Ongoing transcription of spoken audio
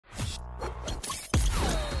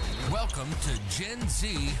Welcome to Gen Z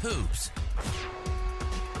Hoops,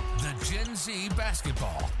 the Gen Z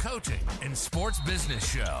basketball, coaching, and sports business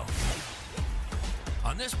show.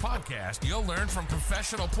 On this podcast, you'll learn from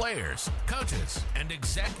professional players, coaches, and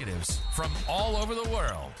executives from all over the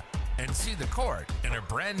world and see the court in a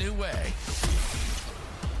brand new way.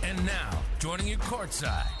 And now, joining you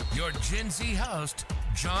courtside, your Gen Z host,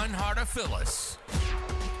 John Hartophilus.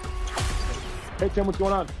 Hey, Tim, what's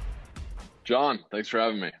going on? John, thanks for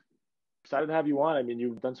having me. Excited to have you on. I mean,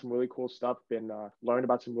 you've done some really cool stuff, been learned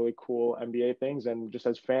about some really cool NBA things, and just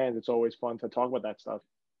as fans, it's always fun to talk about that stuff.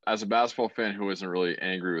 As a basketball fan who isn't really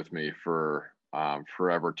angry with me for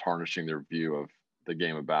forever tarnishing their view of the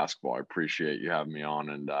game of basketball, I appreciate you having me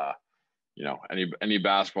on. And, any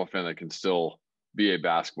basketball fan that can still be a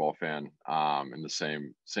basketball fan in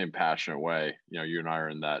the same passionate way, you and I are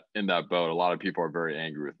in that boat. A lot of people are very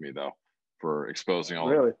angry with me, though, for exposing all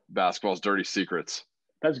of basketball's dirty secrets.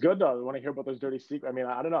 That's good, though. I want to hear about those dirty secrets. I mean,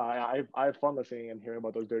 I don't know. I have fun listening and hearing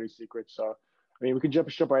about those dirty secrets. So, I mean, we can jump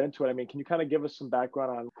right into it. I mean, can you kind of give us some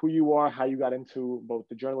background on who you are, how you got into both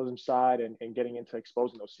the journalism side and getting into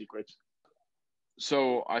exposing those secrets?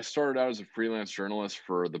 So I started out as a freelance journalist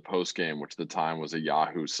for the Post Game, which at the time was a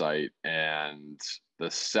Yahoo site. And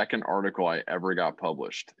the second article I ever got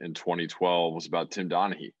published in 2012 was about Tim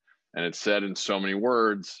Donaghy. And it said in so many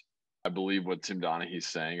words, I believe what Tim Donaghy's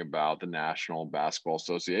saying about the National Basketball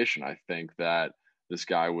Association. I think that this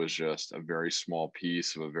guy was just a very small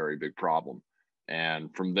piece of a very big problem. And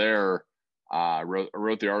from there, I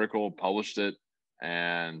wrote the article, published it,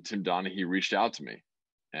 and Tim Donaghy reached out to me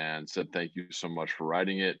and said, thank you so much for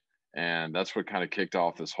writing it. And that's what kind of kicked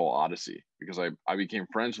off this whole odyssey, because I became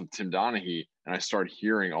friends with Tim Donaghy and I started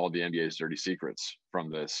hearing all the NBA's dirty secrets from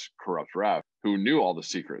this corrupt ref who knew all the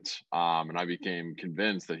secrets. And I became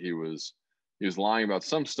convinced that he was lying about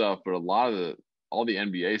some stuff, but all the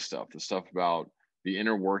NBA stuff, the stuff about the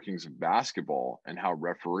inner workings of basketball and how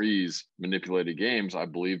referees manipulated games, I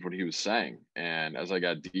believed what he was saying. And as I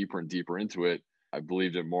got deeper and deeper into it, I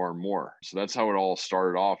believed it more and more. So that's how it all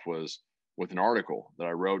started off, was with an article that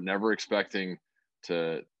I wrote, never expecting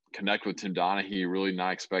to connect with Tim Donaghy, really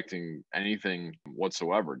not expecting anything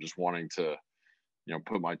whatsoever, just wanting to,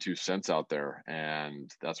 put my 2 cents out there. And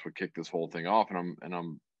that's what kicked this whole thing off. And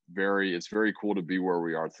it's very cool to be where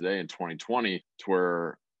we are today in 2020, to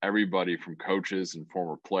where everybody from coaches and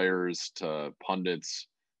former players to pundits,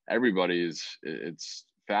 it's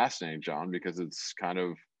fascinating, John, because it's kind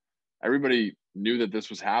of, everybody knew that this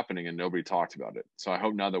was happening and nobody talked about it. So I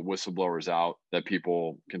hope now that whistleblowers out, that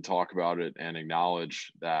people can talk about it and acknowledge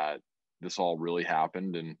that this all really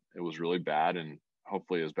happened and it was really bad. And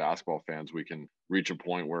hopefully as basketball fans, we can reach a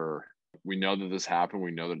point where we know that this happened,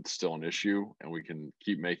 we know that it's still an issue, and we can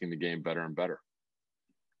keep making the game better and better.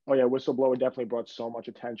 Oh, yeah, whistleblower definitely brought so much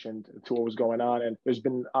attention to what was going on. And there's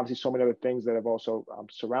been obviously so many other things that have also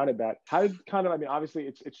surrounded that. How did obviously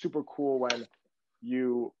it's super cool when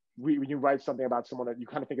you write something about someone that you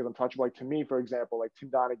kind of think is untouchable. Like to me, for example, like Tim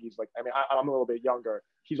Donaghy's I'm a little bit younger.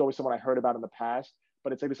 He's always someone I heard about in the past,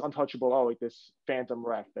 but it's like this untouchable, like this phantom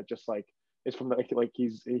ref that just like is from like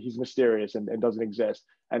he's mysterious and doesn't exist.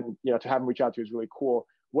 And, to have him reach out to you is really cool.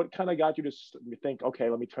 What kind of got you to think, okay,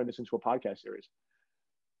 let me turn this into a podcast series?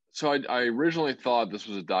 So I originally thought this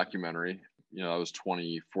was a documentary. That was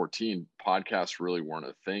 2014. Podcasts really weren't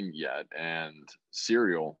a thing yet. And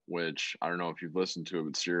Serial, which I don't know if you've listened to it,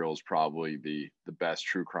 but Serial is probably the best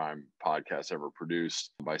true crime podcast ever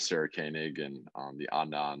produced by Sarah Koenig and the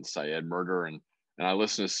Adnan Syed murder. And I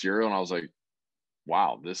listened to Serial and I was like,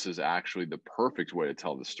 wow, this is actually the perfect way to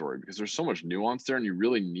tell the story, because there's so much nuance there and you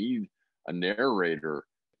really need a narrator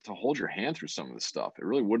to hold your hand through some of this stuff. It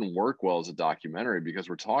really wouldn't work well as a documentary, because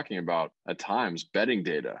we're talking about, at times, betting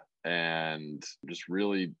data and just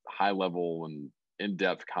really high level and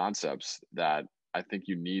in-depth concepts that I think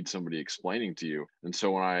you need somebody explaining to you. And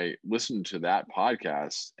so when I listened to that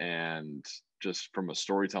podcast and just from a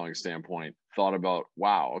storytelling standpoint, thought about,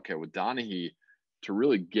 wow, okay, with Donaghy, to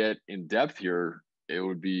really get in depth here, it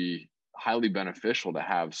would be highly beneficial to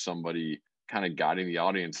have somebody kind of guiding the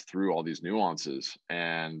audience through all these nuances.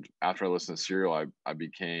 And after I listened to Serial, I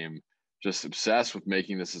became just obsessed with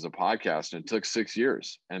making this as a podcast. And it took 6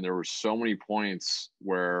 years. And there were so many points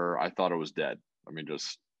where I thought it was dead. I mean,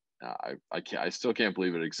 I still can't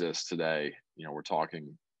believe it exists today. We're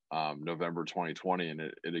talking November 2020 and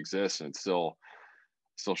it exists, and it's still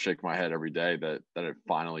shake my head every day that it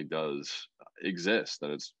finally does exist,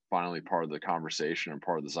 that it's finally part of the conversation and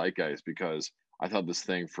part of the zeitgeist, because I thought this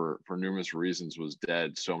thing for numerous reasons was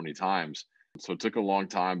dead so many times. So it took a long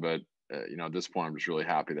time, but at this point, I'm just really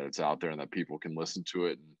happy that it's out there and that people can listen to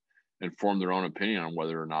it and form their own opinion on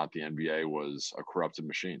whether or not the NBA was a corrupted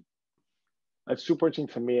machine. That's super interesting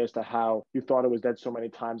to me as to how you thought it was dead so many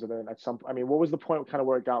times. And then I mean, what was the point kind of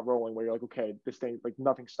where it got rolling, where you're like, okay, this thing, like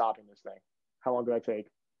nothing's stopping this thing? How long did that take?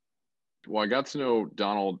 Well, I got to know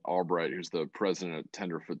Donald Albright, who's the president of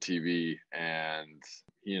Tenderfoot TV, and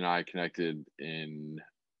he and I connected in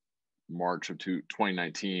March of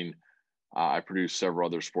 2019. I produced several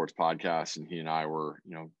other sports podcasts, and he and I were,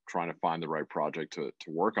 trying to find the right project to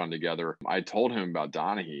work on together. I told him about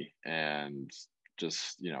Donaghy and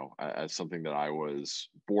just, as something that I was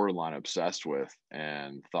borderline obsessed with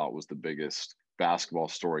and thought was the biggest basketball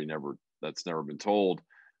story that's never been told.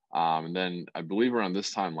 And then I believe around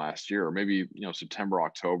this time last year, or maybe, September,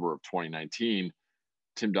 October of 2019,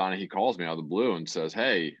 Tim Donaghy calls me out of the blue and says,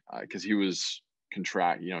 hey, because he was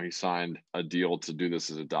he signed a deal to do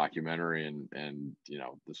this as a documentary, and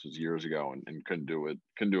this was years ago, and couldn't do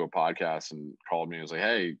a podcast, and called me and was like,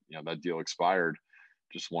 hey, that deal expired,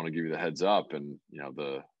 just want to give you the heads up. And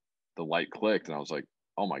the light clicked, and I was like,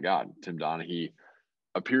 oh my God, Tim Donaghy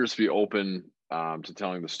appears to be open to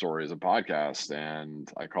telling the story as a podcast.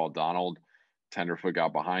 And I called Donald. Tenderfoot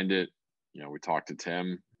got behind it. We talked to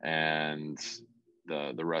Tim, and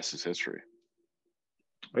the rest is history.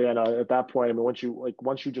 But yeah, no, at that point, I mean,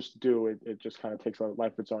 once you just do it, it just kind of takes a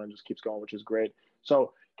life of its own and just keeps going, which is great.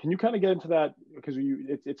 So can you kind of get into that? Because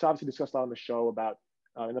it's obviously discussed on the show about,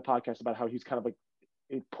 in the podcast, about how he's kind of like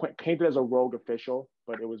painted as a rogue official,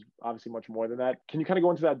 but it was obviously much more than that. Can you kind of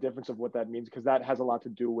go into that difference of what that means? Because that has a lot to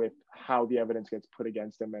do with how the evidence gets put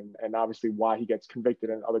against him, and obviously why he gets convicted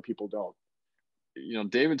and other people don't.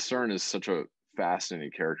 David Stern is such a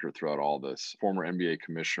fascinating character throughout all this. Former NBA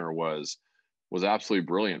commissioner was absolutely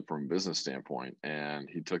brilliant from a business standpoint, and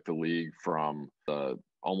he took the league from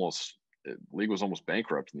league was almost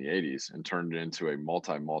bankrupt in the 80s and turned it into a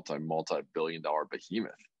multi-billion dollar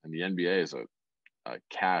behemoth. And the NBA is a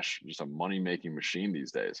cash, just a money-making machine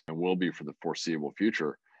these days, and will be for the foreseeable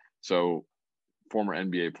future. So former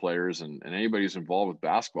NBA players and anybody who's involved with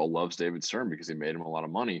basketball loves David Stern because he made him a lot of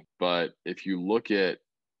money. But if you look at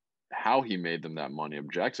how he made them that money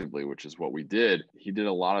objectively, which is what we did, he did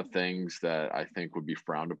a lot of things that I think would be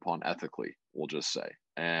frowned upon ethically, we'll just say.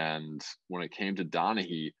 And when it came to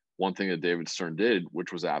Donaghy, one thing that David Stern did,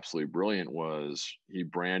 which was absolutely brilliant, was he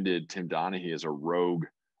branded Tim Donaghy as a rogue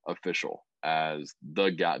official, as the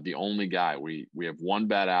guy, the only guy. We have one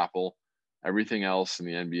bad apple. Everything else in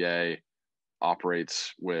the NBA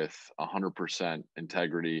operates with 100%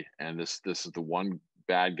 integrity, and this is the one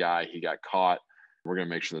bad guy. He got caught. We're going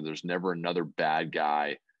to make sure that there's never another bad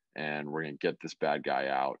guy, and we're going to get this bad guy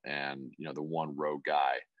out. And, the one rogue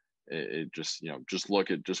guy, just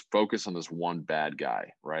focus on this one bad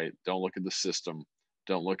guy, right? Don't look at the system.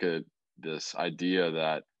 Don't look at this idea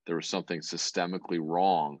that there was something systemically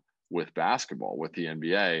wrong with basketball, with the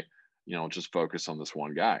NBA, just focus on this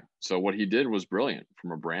one guy. So what he did was brilliant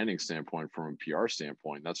from a branding standpoint, from a PR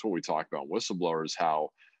standpoint. That's what we talk about in Whistleblowers, how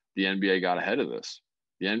the NBA got ahead of this.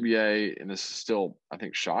 The NBA, and this still, I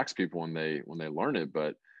think, shocks people when they learn it,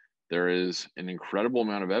 but there is an incredible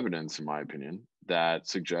amount of evidence, in my opinion, that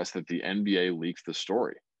suggests that the NBA leaked the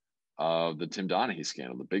story of the Tim Donaghy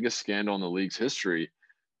scandal, the biggest scandal in the league's history.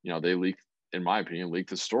 They leaked, in my opinion,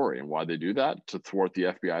 leaked the story. And why they do that? To thwart the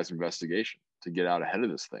FBI's investigation, to get out ahead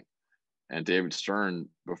of this thing. And David Stern,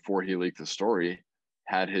 before he leaked the story,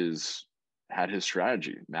 had his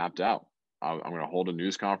strategy mapped out. I'm going to hold a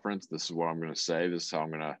news conference. This is what I'm going to say. This is how I'm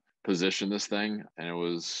going to position this thing. And it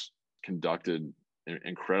was conducted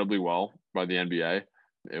incredibly well by the NBA.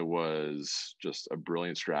 It was just a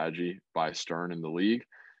brilliant strategy by Stern and the league.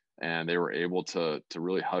 And they were able to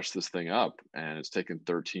really hush this thing up. And it's taken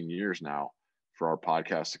 13 years now for our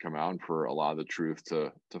podcast to come out and for a lot of the truth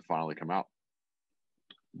to finally come out.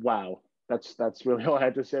 Wow. That's really all I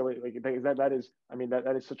had to say. That is, I mean,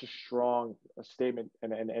 that is such a strong statement,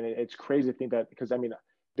 and it's crazy to think that, because I mean,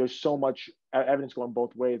 there's so much evidence going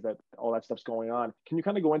both ways that all that stuff's going on. Can you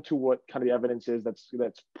kind of go into what kind of the evidence is that's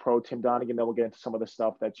pro Tim Donaghy, and then we'll get into some of the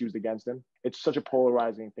stuff that's used against him? It's such a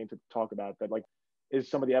polarizing thing to talk about, that is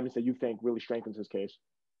some of the evidence that you think really strengthens his case.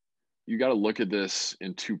 You got to look at this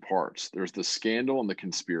in two parts. There's the scandal and the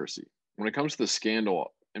conspiracy. When it comes to the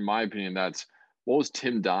scandal, in my opinion, that's, what was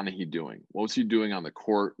Tim Donaghy doing? What was he doing on the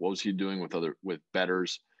court? What was he doing with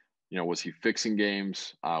bettors? Was he fixing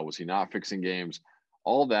games? Was he not fixing games?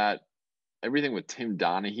 All that, everything with Tim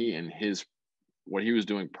Donaghy and what he was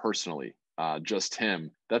doing personally, just him,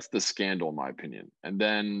 that's the scandal, in my opinion. And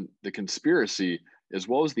then the conspiracy is,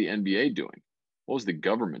 what was the NBA doing? What was the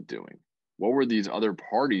government doing? What were these other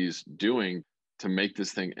parties doing to make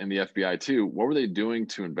this thing, and the FBI too, what were they doing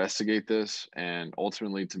to investigate this and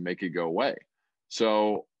ultimately to make it go away?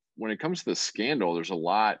 So when it comes to the scandal, there's a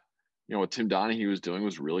lot, what Tim Donaghy was doing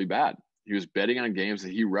was really bad. He was betting on games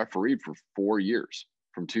that he refereed for 4 years,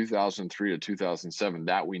 from 2003 to 2007,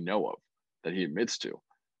 that we know of, that he admits to.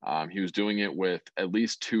 He was doing it with at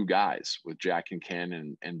least 2 guys, with Jack Kincaid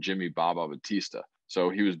and Jimmy Baba Batista. So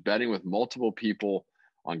he was betting with multiple people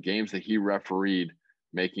on games that he refereed,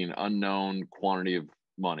 making an unknown quantity of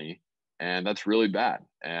money. And that's really bad.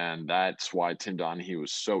 And that's why Tim Donaghy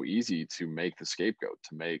was so easy to make the scapegoat,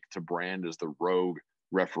 to brand as the rogue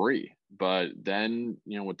referee. But then,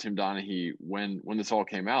 with Tim Donaghy, when this all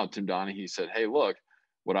came out, Tim Donaghy said, hey, look,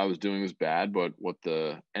 what I was doing was bad, but what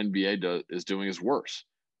the NBA is doing is worse.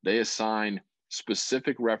 They assign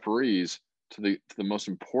specific referees to the most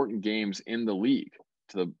important games in the league,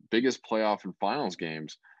 to the biggest playoff and finals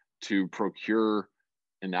games, to procure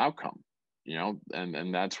an outcome,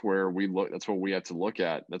 and that's where we look. That's what we have to look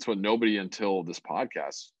at. That's what nobody until this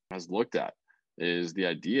podcast has looked at, is the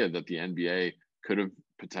idea that the NBA could have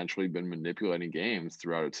potentially been manipulating games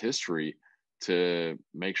throughout its history to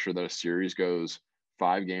make sure that a series goes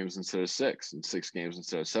 5 games instead of 6, and 6 games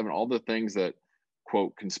instead of 7. All the things that,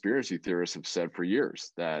 quote, conspiracy theorists have said for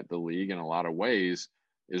years, that the league in a lot of ways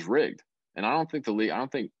is rigged. And I don't think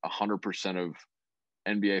 100% of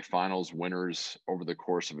NBA finals winners over the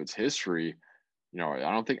course of its history, I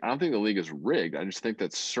don't think the league is rigged. I just think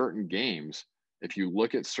that certain games, if you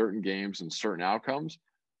look at certain games and certain outcomes,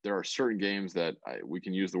 there are certain games that we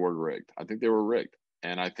can use the word rigged. I think they were rigged.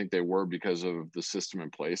 And I think they were because of the system in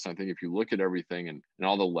place. And I think if you look at everything and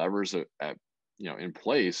all the levers in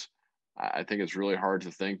place, I think it's really hard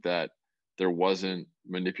to think that there wasn't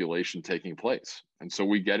manipulation taking place. And so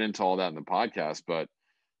we get into all that in the podcast, but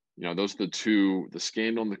those are the two: the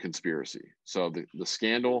scandal and the conspiracy. So the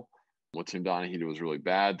scandal, what Tim Donaghy did was really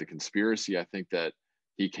bad. The conspiracy, I think that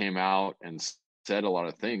he came out and said a lot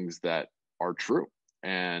of things that are true,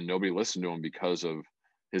 and nobody listened to him because of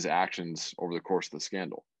his actions over the course of the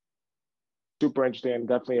scandal. Super interesting, and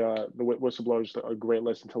definitely the whistleblower is a great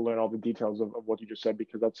listen to learn all the details of what you just said,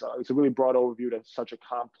 because it's a really broad overview to such a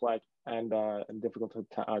complex and difficult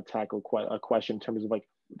to tackle question in terms of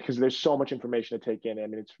because there's so much information to take in. I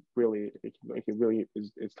mean, it's really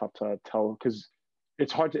it's tough to tell, because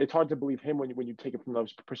it's hard to believe him when you take it from the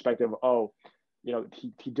perspective of,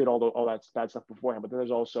 he did all that bad stuff beforehand. But then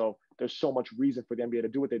there's so much reason for the NBA to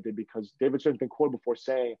do what they did, because David Stern's been quoted before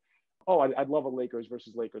saying, "Oh, I'd love a Lakers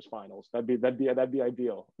versus Lakers finals. That'd be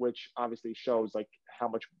ideal." Which obviously shows how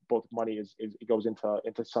much both money it goes into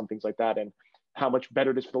some things like that, and how much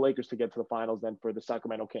better it is for the Lakers to get to the finals than for the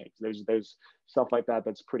Sacramento Kings. There's stuff like that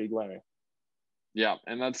that's pretty glaring. Yeah,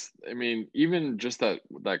 and even just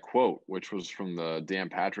that quote, which was from the Dan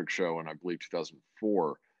Patrick Show in, I believe,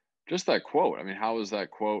 2004. Just that quote. How is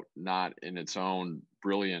that quote not, in its own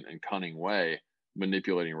brilliant and cunning way,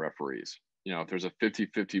 manipulating referees? If there's a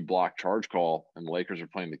 50-50 block charge call and the Lakers are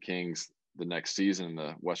playing the Kings the next season in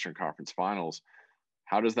the Western Conference Finals,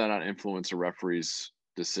 how does that not influence a referee's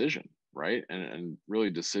decision, right? And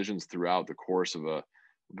really decisions throughout the course of a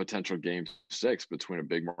potential Game 6 between a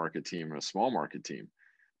big market team and a small market team.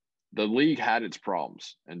 The league had its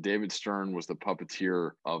problems, and David Stern was the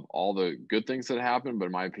puppeteer of all the good things that happened, but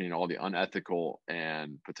in my opinion, all the unethical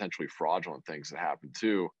and potentially fraudulent things that happened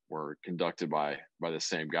too were conducted by the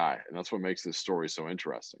same guy. And that's what makes this story so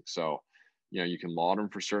interesting. So, you can laud him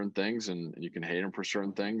for certain things and you can hate him for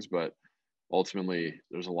certain things, but ultimately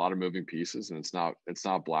there's a lot of moving pieces, and it's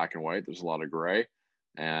not black and white. There's a lot of gray.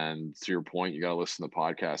 And to your point, you got to listen to the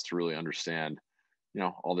podcast to really understand,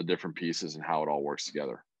 all the different pieces and how it all works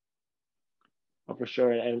together. Oh, for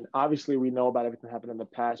sure. And obviously we know about everything that happened in the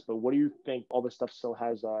past, but what do you think all this stuff still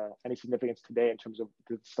has any significance today in terms of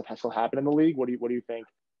the stuff that still happened in the league? What do you think?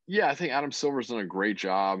 Yeah, I think Adam Silver's done a great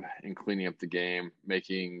job in cleaning up the game,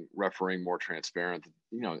 making refereeing more transparent,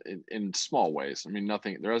 in small ways.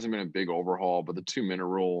 There hasn't been a big overhaul, but the 2-minute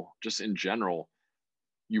rule, just in general,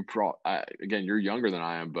 again, you're younger than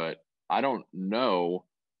I am, but I don't know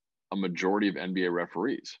a majority of NBA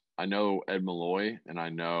referees. I know Ed Malloy, and I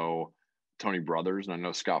know Tony Brothers, and I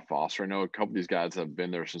know Scott Foster. I know a couple of these guys have been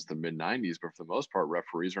there since the mid-90s, but for the most part,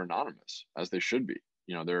 referees are anonymous, as they should be.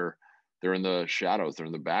 They're in the shadows, they're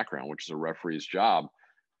in the background, which is a referee's job.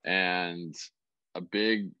 And a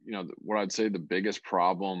big, what I'd say the biggest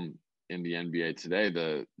problem in the NBA today,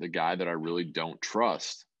 the guy that I really don't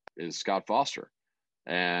trust is Scott Foster.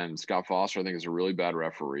 And Scott Foster, I think, is a really bad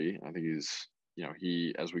referee. I think he's,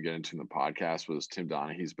 he, as we get into the podcast, was Tim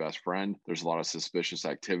Donaghy's best friend. There's a lot of suspicious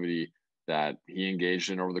activity that he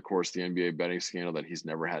engaged in over the course of the NBA betting scandal that he's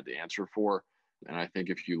never had to answer for. And I think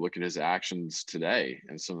if you look at his actions today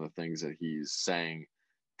and some of the things that he's saying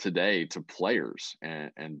today to players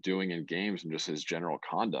and doing in games and just his general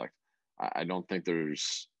conduct, I don't think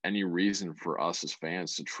there's any reason for us as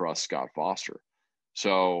fans to trust Scott Foster.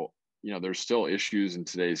 So, there's still issues in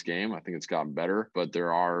today's game. I think it's gotten better, but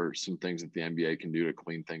there are some things that the NBA can do to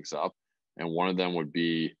clean things up. And one of them would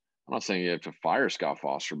be, I'm not saying you have to fire Scott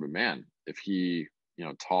Foster, but man, if he,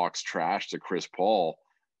 talks trash to Chris Paul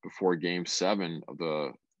before Game 7 of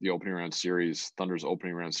the opening round series, Thunder's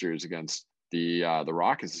opening round series against the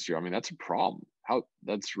Rockets this year, I mean, that's a problem.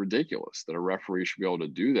 That's ridiculous that a referee should be able to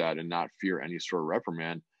do that and not fear any sort of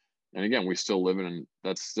reprimand. And again, we still live in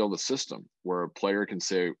that's still the system where a player can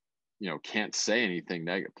say, can't say anything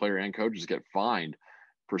negative. Player and coaches get fined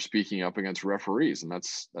for speaking up against referees, and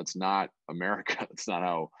that's not America. That's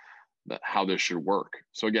not how this should work.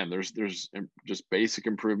 So again, there's just basic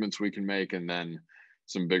improvements we can make, and then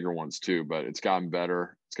some bigger ones too. But it's gotten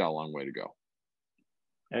better. It's got a long way to go.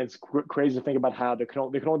 And it's crazy to think about how there can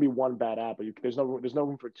only be one bad apple. There's no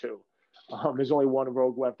room for two. There's only one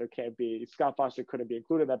rogue left. There can't be. Scott Foster couldn't be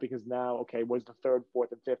included in that because now, okay, was the third,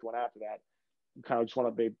 fourth, and fifth one after that? You kind of just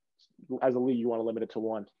want to be, as a league, you want to limit it to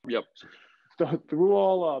one. Yep. So through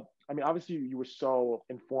all, I mean, obviously you were so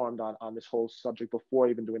informed on this whole subject before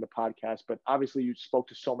even doing the podcast, but obviously you spoke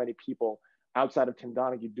to so many people outside of Tim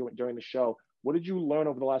Donaghy during the show. What did you learn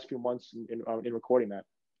over the last few months in recording that?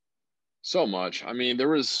 So much. I mean, there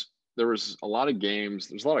was a lot of games.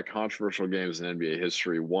 There's a lot of controversial games in NBA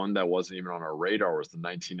history. One that wasn't even on our radar was the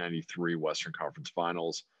 1993 Western Conference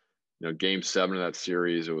Finals. Game 7 of that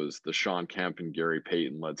series, it was the Sean Kemp and Gary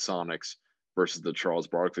Payton led Sonics versus the Charles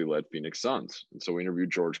Barkley led Phoenix Suns. And so we interviewed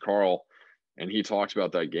George Karl, and he talked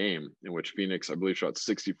about that game in which Phoenix, I believe, shot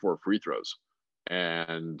 64 free throws.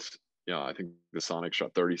 And, I think the Sonics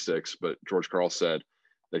shot 36, but George Karl said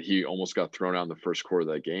that he almost got thrown out in the first quarter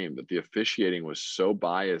of that game, that the officiating was so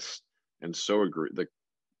biased and so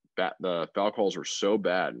the foul calls were so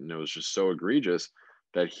bad and it was just so egregious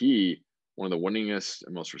that he, one of the winningest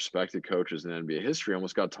and most respected coaches in NBA history,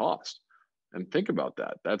 almost got tossed. And think about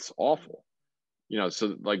that. That's awful.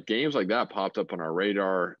 So like games like that popped up on our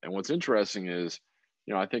radar. And what's interesting is,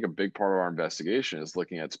 I think a big part of our investigation is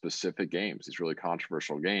looking at specific games, these really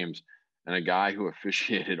controversial games. And a guy who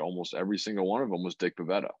officiated almost every single one of them was Dick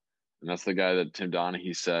Bavetta. And that's the guy that Tim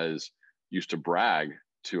Donaghy says used to brag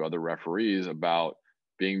to other referees about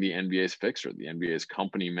being the NBA's fixer, the NBA's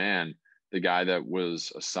company man, the guy that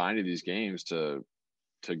was assigned to these games to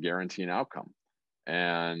guarantee an outcome.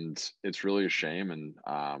 And it's really a shame. And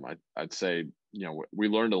I'd say, we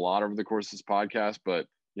learned a lot over the course of this podcast, but,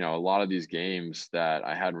 a lot of these games that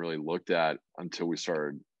I hadn't really looked at until we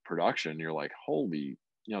started production, you're like, holy,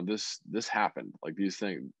 this happened. Like these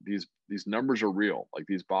things, these numbers are real. Like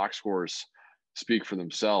these box scores speak for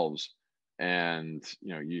themselves. And,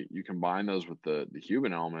 you combine those with the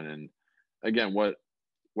human element. And again, what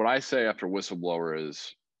I say after whistleblower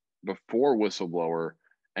is, before whistleblower,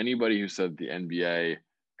 anybody who said the NBA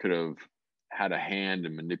could have had a hand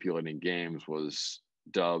in manipulating games was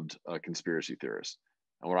dubbed a conspiracy theorist.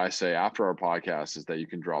 And what I say after our podcast is that you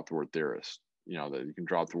can drop the word theorist, that you can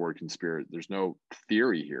drop the word conspiracy. There's no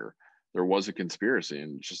theory here. There was a conspiracy,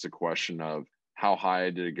 and it's just a question of how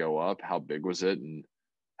high did it go up? How big was it? And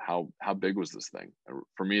how big was this thing?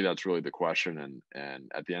 For me, that's really the question.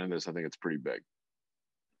 And at the end of this, I think it's pretty big.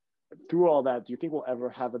 Through all that, do you think we'll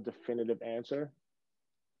ever have a definitive answer?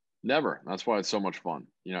 Never. That's why it's so much fun.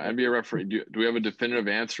 NBA referee, do we have a definitive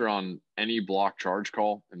answer on any block charge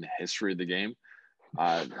call in the history of the game?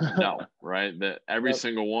 No, right? That every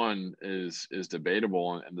single one is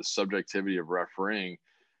debatable, and the subjectivity of refereeing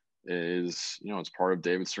is, it's part of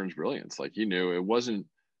David Stern's brilliance. Like he knew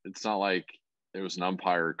it's not like it was an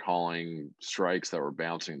umpire calling strikes that were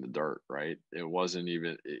bouncing in the dirt, right? It wasn't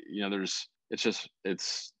even, it's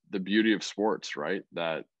the beauty of sports, right?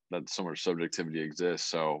 That so much subjectivity exists.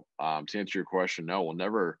 So to answer your question, no, we'll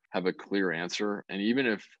never have a clear answer. And even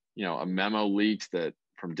if, a memo leaked that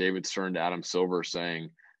from David Stern to Adam Silver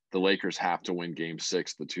saying the Lakers have to win Game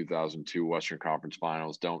 6 of the 2002 Western Conference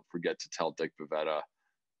Finals, don't forget to tell Dick Bavetta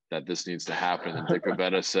that this needs to happen. And Dick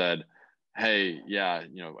Bavetta said, hey, yeah,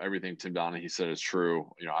 everything Tim Donaghy said is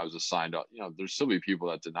true. I was assigned up, there's still be people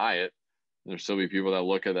that deny it. There's still be people that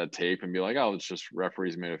look at that tape and be like, oh, it's just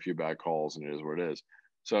referees made a few bad calls and it is what it is.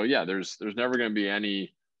 So yeah, there's never going to be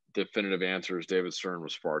any definitive answers. David Stern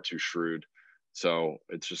was far too shrewd. So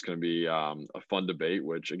it's just going to be a fun debate,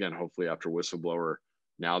 which again, hopefully after whistleblower,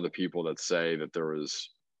 now the people that say that there was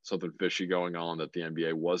something fishy going on, that the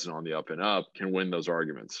NBA wasn't on the up and up, can win those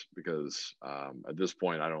arguments. Because at this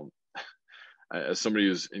point, I as somebody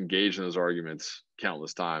who's engaged in those arguments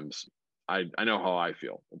countless times, I know how I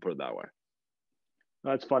feel. We'll put it that way.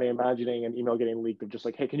 That's funny. Imagining an email getting leaked of just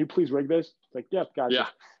like, hey, can you please rig this? It's like, yeah, gotcha. Yeah.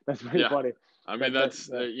 That's very funny. I mean,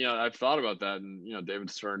 I've thought about that, and David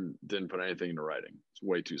Stern didn't put anything into writing. It's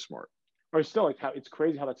way too smart. Or still, like, it's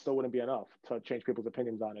crazy how that still wouldn't be enough to change people's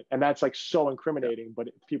opinions on it, and that's like so incriminating. But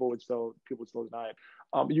people would still deny it.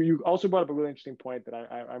 You also brought up a really interesting point that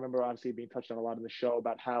I remember obviously being touched on a lot in the show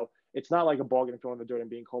about how it's not like a ball getting thrown in the dirt and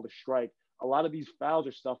being called a strike. A lot of these fouls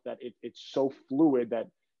are stuff that it's so fluid that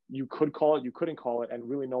you could call it, you couldn't call it, and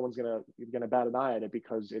really no one's gonna bat an eye at it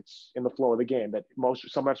because it's in the flow of the game. That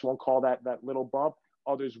some refs won't call that little bump,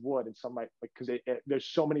 others would, and some might, because there's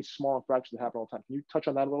so many small infractions that happen all the time. Can you touch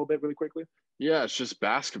on that a little bit really quickly? Yeah, it's just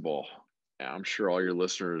basketball. I'm sure all your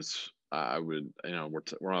listeners,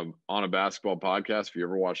 we're on a basketball podcast. If you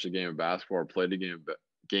ever watched a game of basketball or played a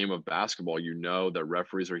game of basketball, you know that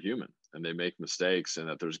referees are human and they make mistakes, and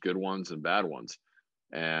that there's good ones and bad ones.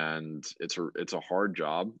 And it's a hard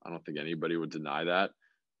job. I don't think anybody would deny that,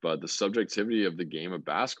 but the subjectivity of the game of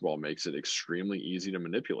basketball makes it extremely easy to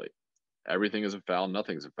manipulate. Everything is a foul,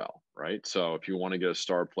 nothing's a foul, right? So if you want to get a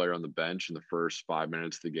star player on the bench in the first 5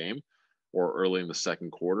 minutes of the game, or early in the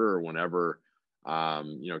second quarter, or whenever,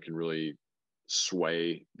 can really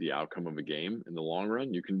sway the outcome of a game in the long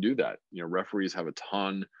run, you can do that. Referees have a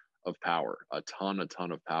ton of power.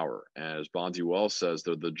 And as Bonzi Wells says,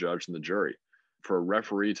 they're the judge and the jury. For a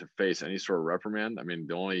referee to face any sort of reprimand, I mean,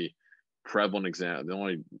 the only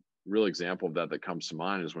real example of that comes to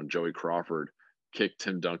mind is when Joey Crawford kicked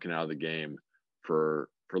Tim Duncan out of the game for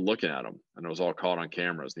looking at him, and it was all caught on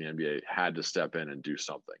cameras. The NBA had to step in and do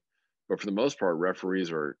something. But for the most part,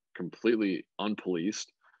 referees are completely unpoliced.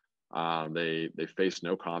 They face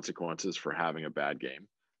no consequences for having a bad game,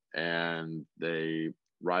 and they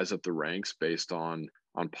rise up the ranks based on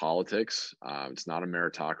politics. It's not a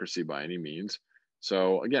meritocracy by any means.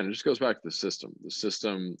 So again, it just goes back to the system. The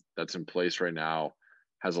system that's in place right now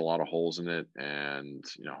has a lot of holes in it, and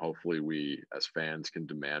hopefully we as fans can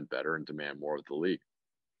demand better and demand more of the league.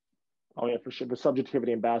 Oh yeah, for sure. The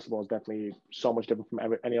subjectivity in basketball is definitely so much different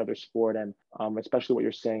from any other sport, and especially what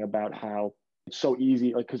you're saying about how it's so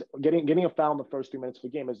easy. Like, because getting a foul in the first 3 minutes of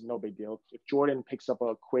the game is no big deal. If Jordan picks up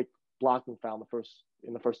a quick blocking foul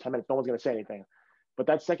in the first 10 minutes, no one's going to say anything. But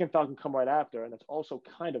that second foul can come right after, and that's also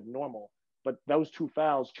kind of normal. But those two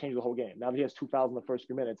fouls change the whole game. Now that he has two fouls in the first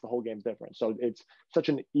few minutes, the whole game's different. So it's such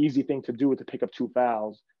an easy thing to do to pick up two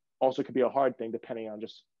fouls. Also, could be a hard thing depending on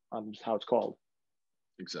just how it's called.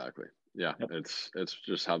 Exactly. Yeah, yep. It's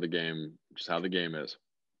just how the game is.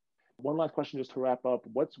 One last question, just to wrap up.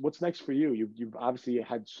 What's next for you? You've obviously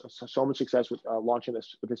had so much success with launching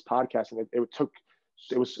this podcast, and it took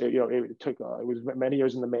many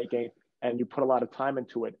years in the making, and you put a lot of time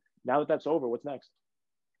into it. Now that that's over, what's next?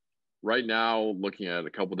 Right now, looking at a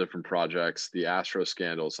couple different projects. The Astro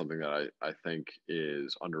scandal is something that I think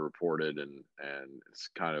is underreported, and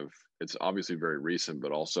it's obviously very recent,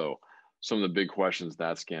 but also some of the big questions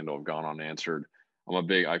that scandal have gone unanswered.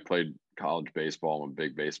 I played college baseball. I'm a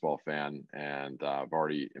big baseball fan, and I've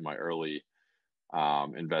already, in my early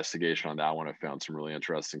investigation on that one, I found some really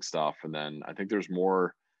interesting stuff. And then I think there's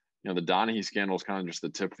more. The Donaghy scandal is kind of just the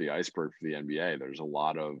tip of the iceberg for the NBA. There's a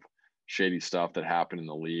lot of shady stuff that happened in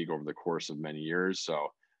the league over the course of many years. So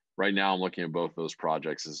right now I'm looking at both those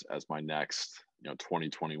projects as my next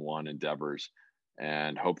 2021 endeavors,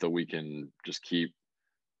 and hope that we can just keep,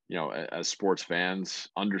 as sports fans,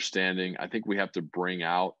 understanding. I think we have to bring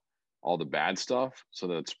out all the bad stuff so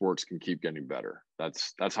that sports can keep getting better.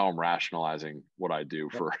 That's how I'm rationalizing what I do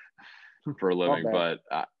for a living. But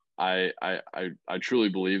I truly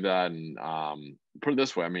believe that. And put it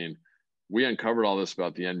this way, I mean, we uncovered all this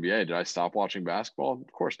about the NBA. Did I stop watching basketball?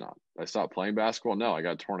 Of course not. Did I stop playing basketball? No, I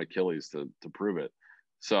got torn Achilles to prove it.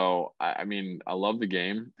 So, I mean, I love the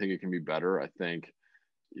game. I think it can be better. I think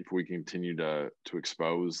if we continue to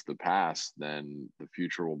expose the past, then the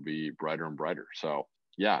future will be brighter and brighter. So,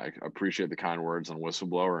 yeah, I appreciate the kind words on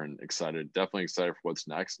Whistleblower, and definitely excited for what's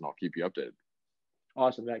next, and I'll keep you updated.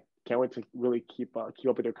 Awesome. I can't wait to really keep up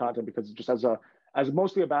with your content, because just as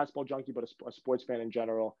mostly a basketball junkie, but a sports fan in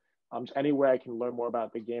general, any way I can learn more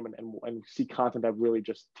about the game and see content that really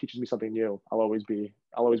just teaches me something new, I'll always be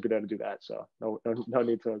there to do that. So no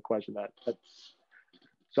need to question that.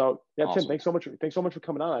 So yeah, awesome. Tim, thanks so much for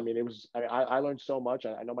coming on. I mean, I learned so much.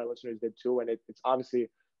 I know my listeners did too, and it's obviously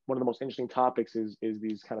one of the most interesting topics is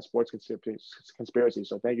these kind of sports conspiracies.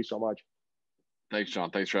 So thank you so much. Thanks,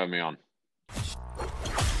 John. Thanks for having me on.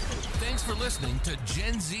 Thanks for listening to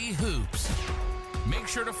Gen Z Hoops. Make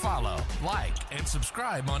sure to follow, like, and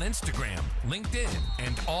subscribe on Instagram, LinkedIn,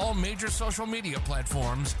 and all major social media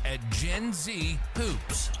platforms at Gen Z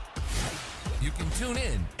Hoops. You can tune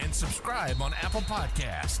in and subscribe on Apple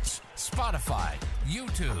Podcasts, Spotify,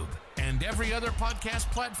 YouTube, and every other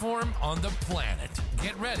podcast platform on the planet.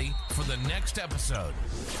 Get ready for the next episode.